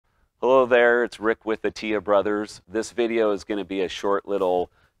Hello there, it's Rick with the Tia Brothers. This video is going to be a short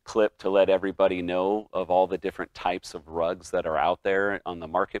little clip to let everybody know of all the different types of rugs that are out there on the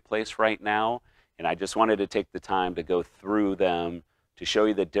marketplace right now. And I just wanted to take the time to go through them to show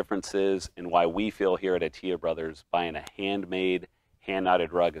you the differences and why we feel here at Tia Brothers buying a handmade,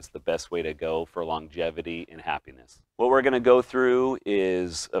 hand-knotted rug is the best way to go for longevity and happiness. What we're going to go through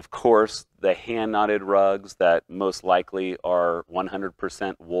is, of course, the hand-knotted rugs that most likely are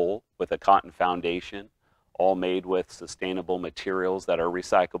 100% wool with a cotton foundation, all made with sustainable materials that are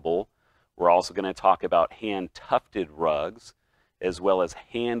recyclable. We're also going to talk about hand-tufted rugs, as well as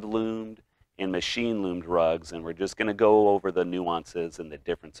hand-loomed and machine-loomed rugs, and we're just going to go over the nuances and the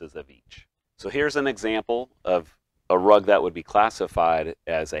differences of each. So here's an example of a rug that would be classified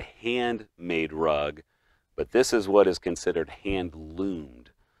as a handmade rug, but this is what is considered hand-loomed.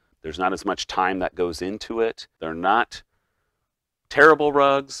 There's not as much time that goes into it. They're not terrible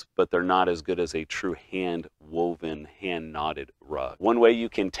rugs, but they're not as good as a true hand-woven, hand-knotted rug. One way you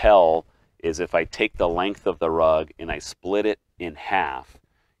can tell is if I take the length of the rug and I split it in half,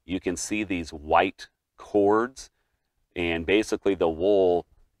 you can see these white cords, and basically the wool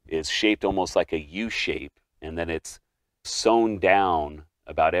is shaped almost like a U shape, and then it's sewn down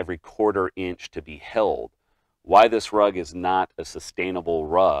about every quarter inch to be held. Why this rug is not a sustainable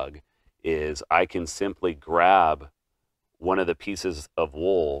rug is I can simply grab one of the pieces of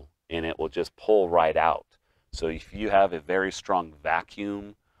wool and it will just pull right out. So if you have a very strong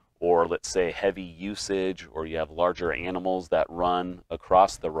vacuum, or let's say heavy usage, or you have larger animals that run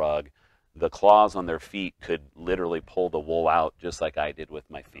across the rug, the claws on their feet could literally pull the wool out just like I did with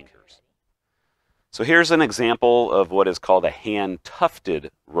my fingers. So here's an example of what is called a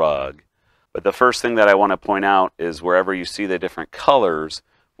hand-tufted rug. But the first thing that I want to point out is wherever you see the different colors,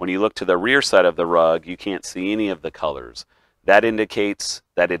 when you look to the rear side of the rug, you can't see any of the colors. That indicates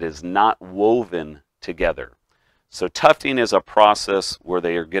that it is not woven together. So tufting is a process where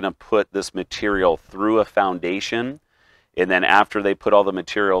they are going to put this material through a foundation, and then after they put all the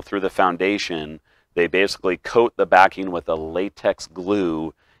material through the foundation, they basically coat the backing with a latex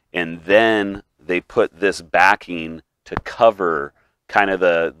glue, and then they put this backing to cover kind of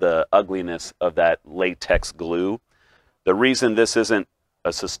the ugliness of that latex glue. The reason this isn't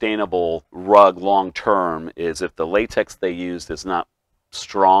a sustainable rug long term is if the latex they used is not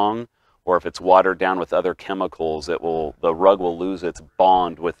strong, or if it's watered down with other chemicals, the rug will lose its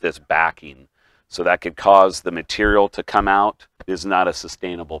bond with this backing. So that could cause the material to come out. It is not a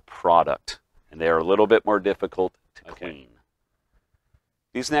sustainable product, and they are a little bit more difficult to clean.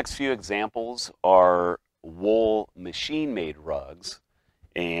 These next few examples are wool machine-made rugs,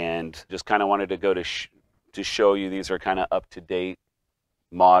 and just kind of wanted to go to show you these are kind of up-to-date,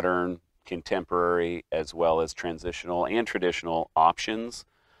 modern, contemporary, as well as transitional and traditional options.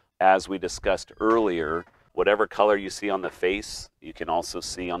 As we discussed earlier, whatever color you see on the face, you can also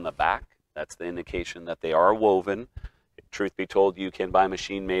see on the back. That's the indication that they are woven. Truth be told, you can buy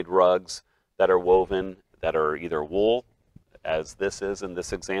machine-made rugs that are woven, that are either wool, as this is in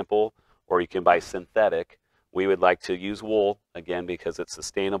this example, or you can buy synthetic. We would like to use wool, again, because it's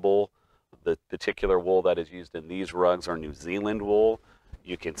sustainable. The particular wool that is used in these rugs are New Zealand wool.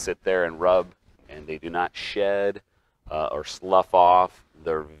 You can sit there and rub, and they do not shed or slough off.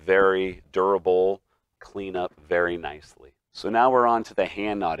 They're very durable, clean up very nicely. So now we're on to the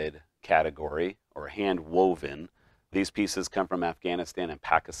hand-knotted category, or hand-woven. These pieces come from Afghanistan and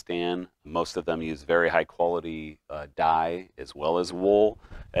Pakistan. Most of them use very high quality dye as well as wool.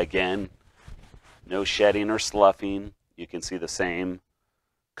 Again, no shedding or sloughing. You can see the same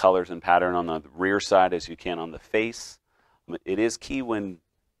colors and pattern on the rear side as you can on the face. It is key when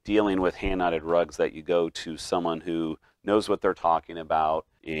dealing with hand-knotted rugs that you go to someone who knows what they're talking about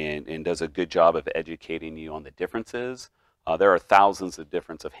and does a good job of educating you on the differences. There are thousands of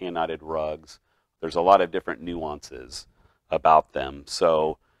different hand-knotted rugs. There's a lot of different nuances about them.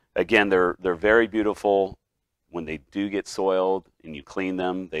 So again, they're very beautiful. When they do get soiled and you clean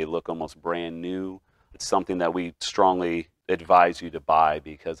them, they look almost brand new. It's something that we strongly advise you to buy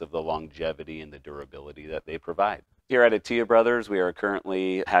because of the longevity and the durability that they provide. Here at Tia Brothers, we are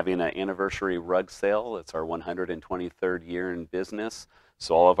currently having an anniversary rug sale. It's our 123rd year in business.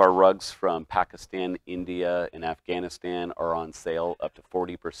 So all of our rugs from Pakistan, India, and Afghanistan are on sale up to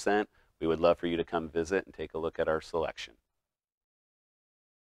 40%. We would love for you to come visit and take a look at our selection.